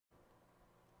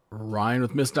Ryan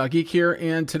with Miss.Geek here,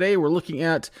 and today we're looking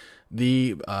at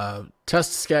the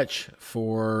test sketch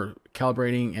for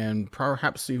calibrating and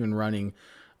perhaps even running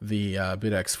the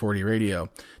BitX40 radio.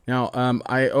 Now,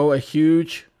 I owe a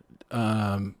huge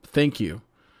thank you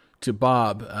to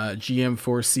Bob,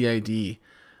 GM4CID.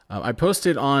 I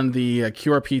posted on the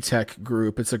QRP Tech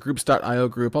group. It's a groups.io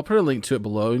group. I'll put a link to it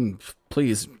below, and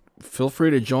please feel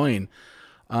free to join.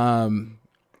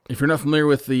 If you're not familiar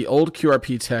with the old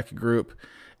QRP Tech group,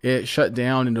 it shut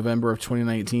down in November of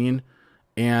 2019,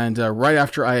 and right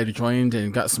after I had joined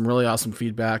and got some really awesome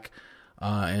feedback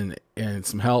and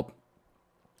some help,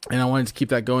 and I wanted to keep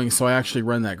that going, so I actually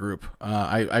run that group.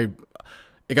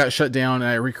 It got shut down, and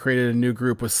I recreated a new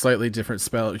group with slightly different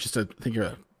spell. It was just I think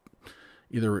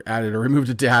either added or removed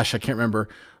a dash. I can't remember,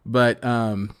 but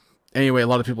anyway, a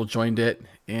lot of people joined it,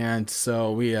 and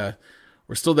so we're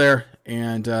still there.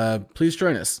 And please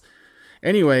join us.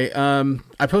 Anyway,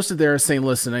 I posted there saying,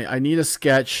 listen, I need a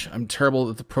sketch. I'm terrible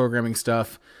at the programming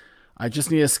stuff. I just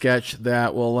need a sketch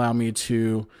that will allow me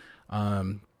to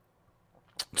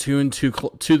tune two of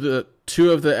the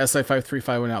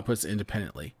SI5351 outputs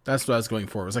independently. That's what I was going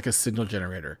for. It was like a signal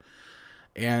generator.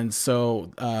 And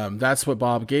so that's what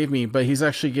Bob gave me, but he's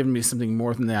actually given me something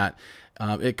more than that.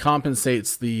 It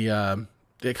compensates for the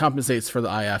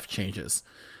IF changes.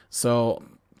 So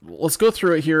let's go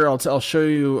through it here. I'll show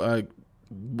you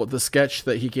what the sketch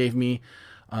that he gave me.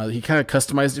 He kind of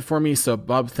customized it for me. So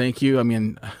Bob, thank you. I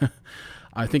mean,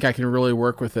 I think I can really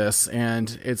work with this,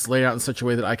 and it's laid out in such a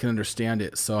way that I can understand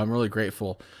it. So I'm really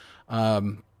grateful. I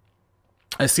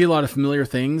see a lot of familiar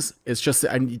things. It's just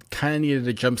that I kind of needed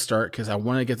a jump start because I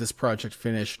want to get this project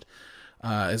finished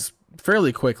as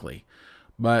fairly quickly.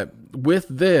 But with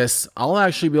this, I'll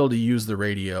actually be able to use the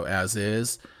radio as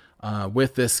is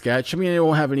with this sketch. I mean, it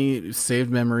won't have any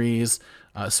saved memories.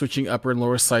 Switching upper and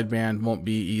lower sideband won't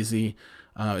be easy.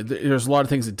 There's a lot of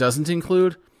things it doesn't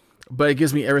include, but it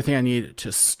gives me everything I need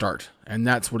to start, and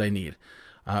that's what I need.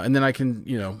 And then I can,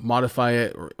 modify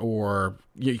it or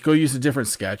go use a different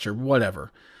sketch or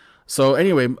whatever. So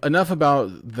anyway, enough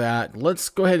about that. Let's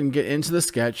go ahead and get into the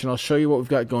sketch, and I'll show you what we've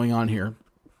got going on here.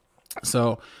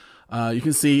 So you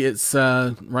can see it's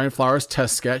Ryan Flowers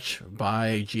test sketch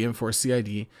by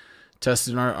GM4CID,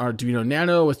 tested on our Arduino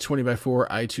Nano with 20x4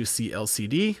 I2C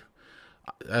LCD,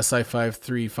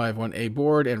 SI5351A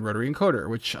board, and rotary encoder,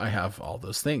 which I have all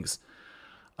those things.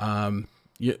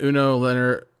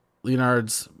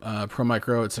 Leonard's Pro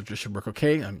Micro, etc. should work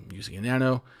okay. I'm using a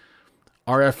Nano.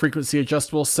 RF frequency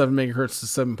adjustable, 7 megahertz to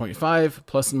 7.5,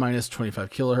 plus and minus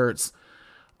 25 kilohertz.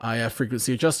 IF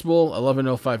frequency adjustable,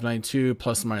 110592,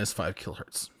 plus and minus 5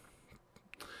 kilohertz.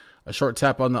 A short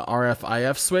tap on the RF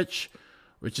IF switch,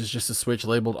 which is just a switch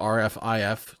labeled RF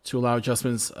IF to allow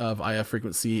adjustments of IF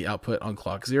frequency output on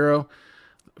clock 0.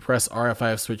 Press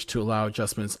RF IF switch to allow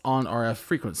adjustments on RF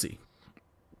frequency.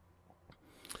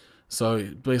 So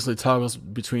it basically toggles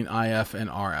between IF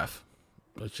and RF,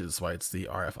 which is why it's the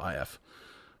RF IF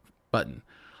button.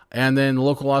 And then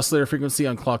local oscillator frequency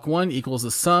on clock 1 equals the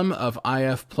sum of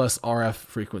IF plus RF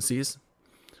frequencies.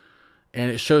 And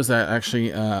it shows that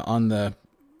actually on the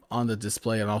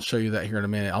display, and I'll show you that here in a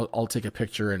minute. I'll take a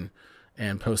picture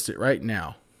and post it right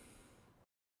now.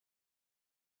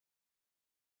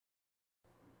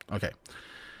 Okay.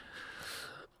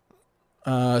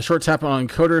 Short tap on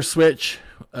encoder switch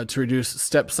to reduce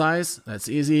step size. That's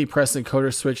easy. Press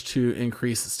encoder switch to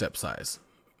increase step size.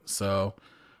 So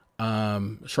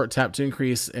short tap to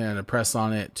increase and a press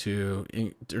on it to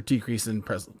decrease, and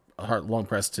press long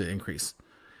press to increase.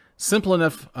 Simple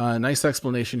enough. Nice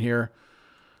explanation here.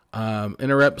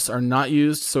 Interrupts are not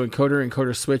used, so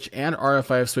encoder switch, and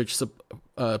RFIF switch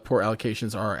port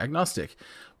allocations are agnostic.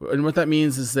 And what that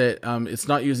means is that it's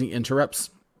not using interrupts.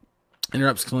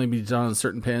 Interrupts can only be done on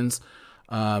certain pins,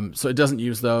 so it doesn't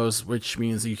use those, which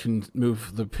means you can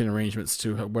move the pin arrangements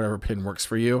to whatever pin works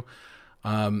for you.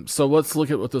 So let's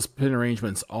look at what those pin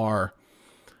arrangements are.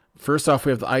 First off,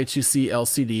 we have the I2C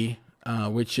LCD,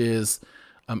 which is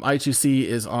I2C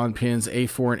is on pins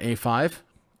A4 and A5.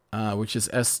 Which is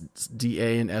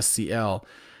SDA and SCL.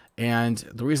 And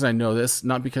the reason I know this,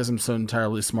 not because I'm so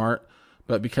entirely smart,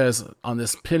 but because on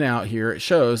this pinout here, it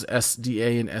shows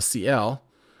SDA and SCL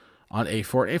on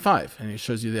A4 and A5. And it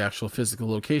shows you the actual physical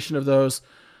location of those.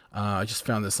 I just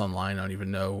found this online. I don't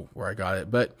even know where I got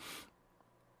it. But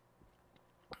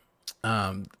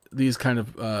these kind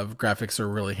of graphics are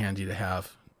really handy to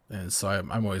have. And so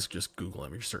I'm always just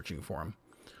Googling or searching for them.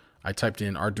 I typed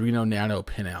in Arduino Nano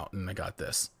pinout, and I got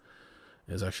this.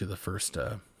 Is actually the first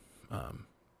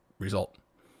result.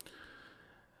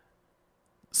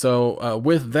 So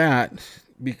with that,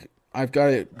 I've got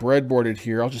it breadboarded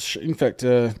here. I'll just, in fact,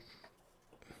 I've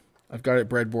got it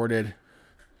breadboarded.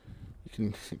 You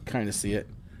can kind of see it.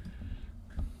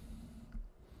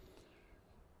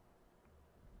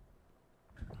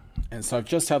 And so I've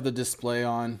just have the display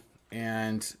on,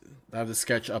 and I have the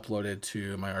sketch uploaded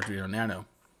to my Arduino Nano.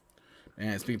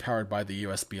 And it's being powered by the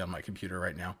USB on my computer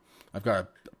right now. I've got a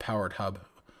powered hub.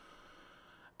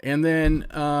 And then,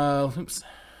 oops.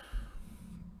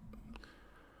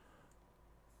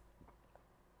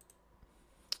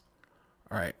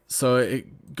 All right, so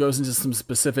it goes into some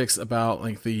specifics about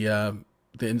like the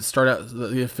start out,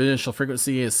 the initial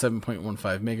frequency is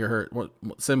 7.15 megahertz,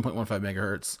 7.15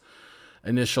 megahertz.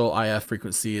 Initial IF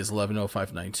frequency is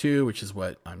 110592, which is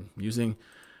what I'm using.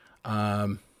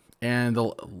 And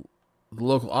the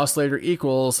local oscillator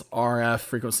equals RF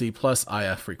frequency plus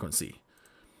IF frequency.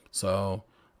 So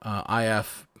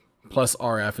IF plus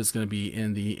RF is going to be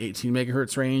in the 18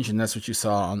 megahertz range, and that's what you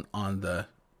saw on the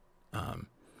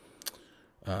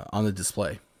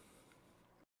display.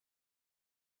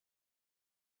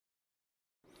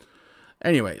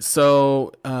 Anyway,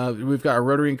 so we've got a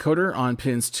rotary encoder on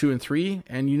pins 2 and 3,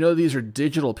 and you know these are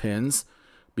digital pins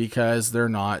because they're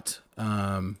not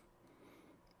analog.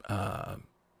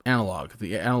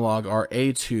 The analog are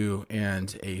A2 and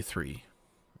A3.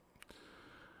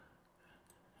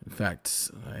 In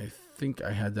fact, I think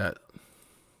I had that.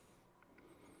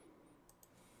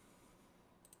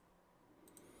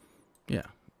 Yeah,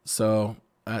 so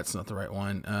that's not the right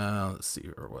one. Let's see,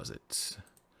 where was it?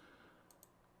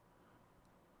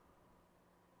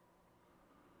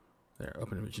 There,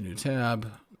 open image, new tab.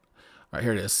 All right,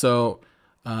 here it is. So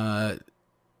 2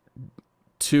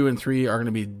 and 3 are going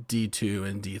to be D2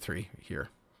 and D3 here.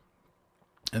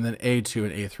 And then A2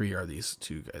 and A3 are these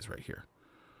two guys right here.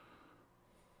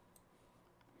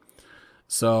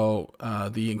 So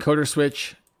the encoder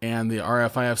switch and the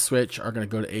RFIF switch are going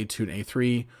to go to A2 and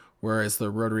A3, whereas the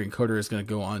rotary encoder is going to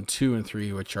go on 2 and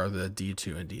 3, which are the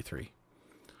D2 and D3.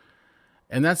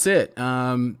 And that's it.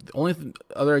 The only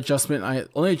adjustment I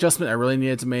really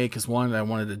needed to make is one, I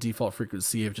wanted a default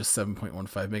frequency of just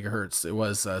 7.15 megahertz. It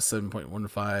was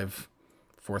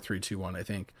 7.154321, I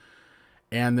think.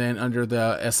 And then under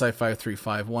the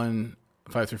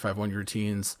SI5351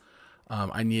 routines,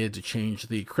 I needed to change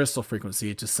the crystal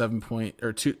frequency to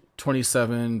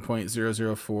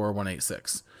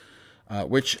 27.004186,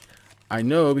 which I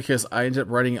know because I ended up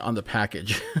writing it on the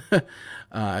package.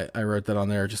 I wrote that on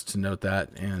there just to note that,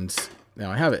 and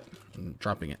now I have it. I'm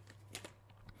dropping it.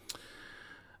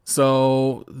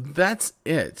 So that's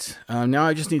it. Now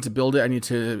I just need to build it. I need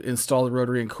to install the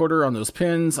rotary encoder on those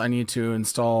pins. I need to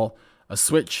install a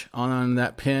switch on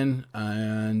that pin,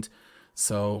 and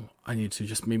so I need to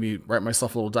just maybe write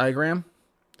myself a little diagram,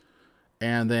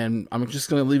 and then I'm just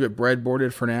going to leave it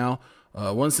breadboarded for now.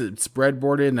 Once it's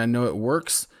breadboarded and I know it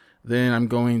works, then I'm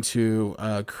going to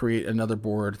create another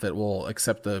board that will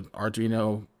accept the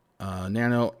Arduino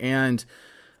Nano and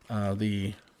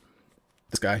this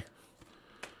guy,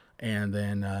 and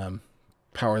then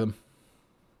power them,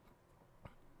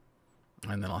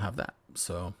 and then I'll have that.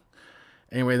 So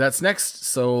anyway, that's next.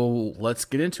 So let's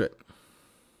get into it.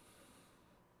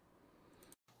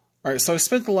 All right, so I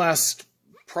spent the last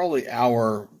probably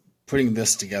hour putting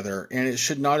this together, and it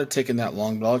should not have taken that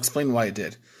long, but I'll explain why it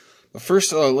did. But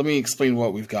first, let me explain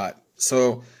what we've got.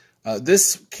 So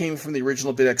this came from the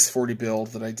original BitX40 build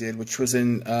that I did, which was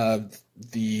in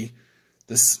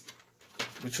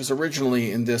which was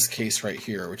originally in this case right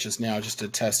here, which is now just a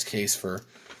test case for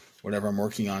whatever I'm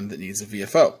working on that needs a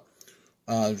VFO,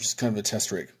 just kind of a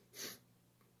test rig.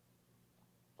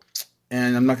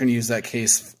 And I'm not going to use that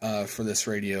case for this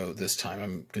radio this time.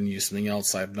 I'm going to use something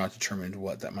else. I have not determined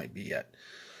what that might be yet.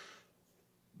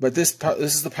 But this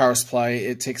is the power supply.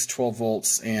 It takes 12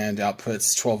 volts and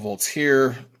outputs 12 volts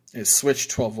here. It's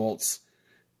switched 12 volts,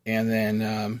 and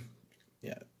then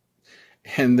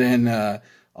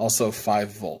also 5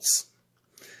 volts.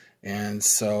 And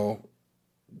so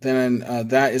then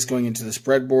that is going into this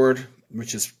breadboard,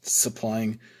 which is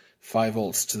supplying 5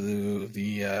 volts to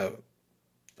the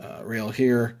rail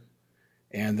here.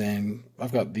 And then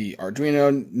I've got the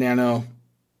Arduino Nano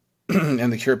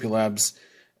and the Kirby Labs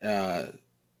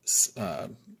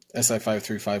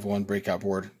SI5351 breakout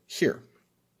board here.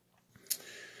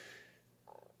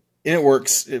 And it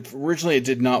works. Originally it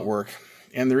did not work.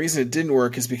 And the reason it didn't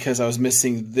work is because I was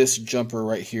missing this jumper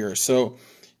right here. So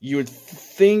you would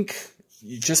think,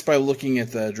 just by looking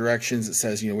at the directions, it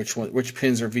says, you know, which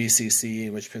pins are VCC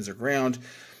and which pins are ground.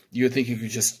 You would think you could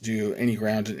just do any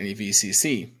ground and any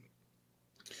VCC.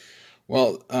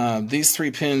 Well, these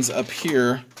 3 pins up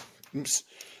here, oops,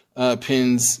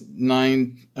 pins 8,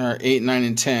 9,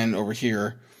 and 10 over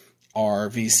here are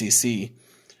VCC.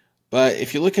 But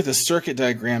if you look at the circuit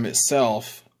diagram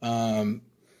itself,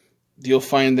 you'll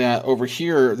find that over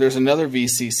here there's another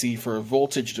VCC for a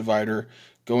voltage divider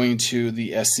going to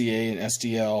the SCA and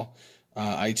SDL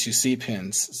I2C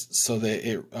pins, so that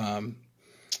it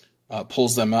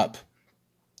pulls them up.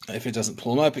 If it doesn't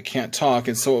pull them up, it can't talk.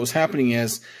 And so what was happening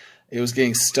is it was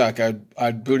getting stuck.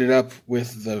 I'd boot it up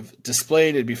with the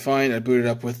displayed, it'd be fine. I'd boot it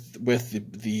up with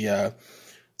the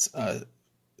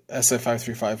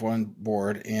SI5351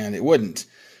 board, and it wouldn't.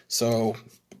 So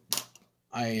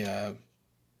I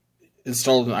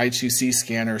installed an I2C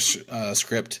scanner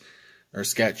script or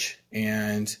sketch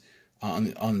and on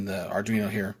the Arduino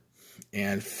here,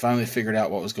 and finally figured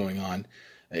out what was going on.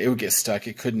 It would get stuck.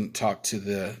 It couldn't talk to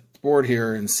the board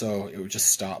here, and so it would just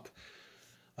stop.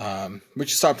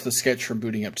 Which stopped the sketch from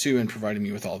booting up too and providing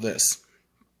me with all this.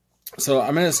 So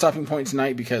I'm at a stopping point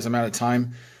tonight because I'm out of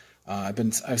time.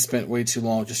 I've spent way too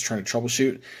long just trying to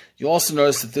troubleshoot. You'll also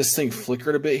notice that this thing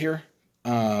flickered a bit here,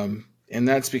 and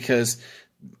that's because,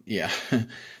 yeah,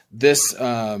 this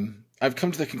I've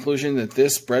come to the conclusion that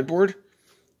this breadboard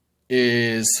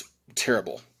is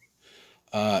terrible.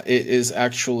 It is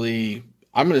actually,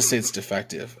 I'm going to say it's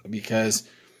defective, because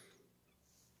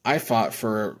I fought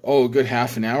for a good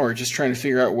half an hour just trying to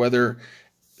figure out whether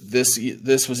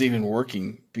this was even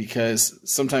working, because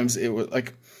sometimes it was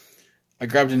like I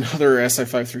grabbed another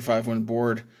SI5351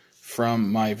 board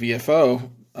from my VFO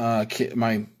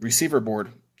my receiver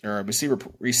board, or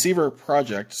receiver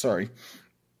project, sorry,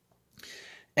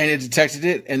 and it detected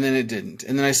it, and then it didn't,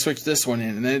 and then I switched this one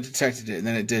in, and then it detected it, and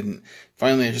then it didn't.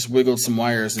 Finally, I just wiggled some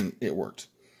wires and it worked.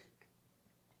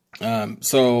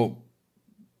 So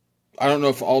I don't know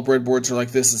if all breadboards are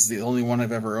like this. This is the only one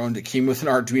I've ever owned. It came with an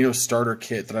Arduino starter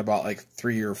kit that I bought like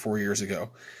 3 or 4 years ago.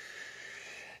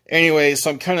 Anyway, so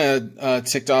I'm kind of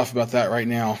ticked off about that right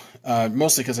now,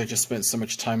 mostly because I just spent so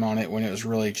much time on it when it was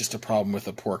really just a problem with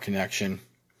a poor connection.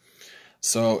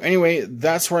 So anyway,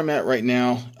 that's where I'm at right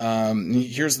now.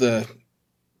 Here's the,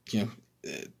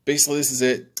 basically this is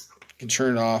it. You can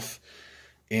turn it off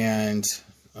and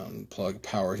plug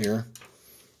power here.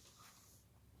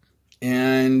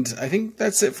 And I think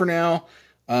that's it for now.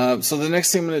 So the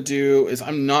next thing I'm going to do is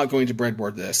I'm not going to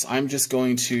breadboard this. I'm just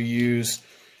going to use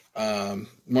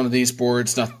one of these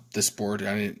boards, not this board.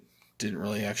 I didn't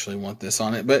really actually want this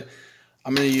on it, but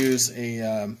I'm going to use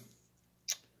a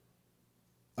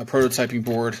prototyping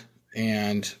board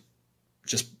and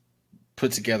just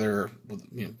put together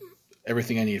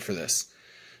everything I need for this.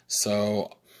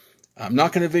 So I'm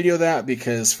not going to video that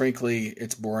because, frankly,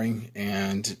 it's boring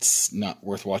and it's not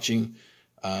worth watching.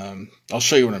 I'll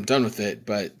show you when I'm done with it,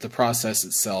 but the process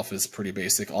itself is pretty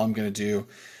basic. All I'm going to do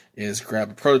is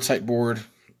grab a prototype board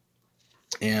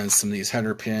and some of these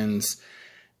header pins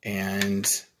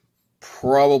and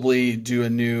probably do a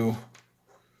new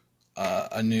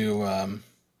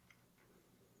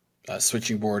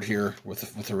switching board here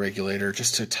with a regulator,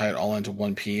 just to tie it all into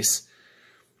one piece,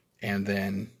 and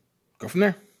then go from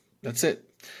there. That's it.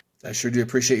 I sure do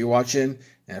appreciate you watching,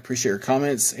 and I appreciate your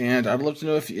comments, and I'd love to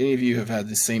know if any of you have had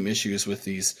the same issues with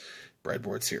these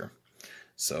breadboards here.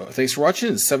 So thanks for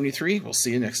watching. It's 73. We'll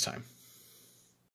see you next time.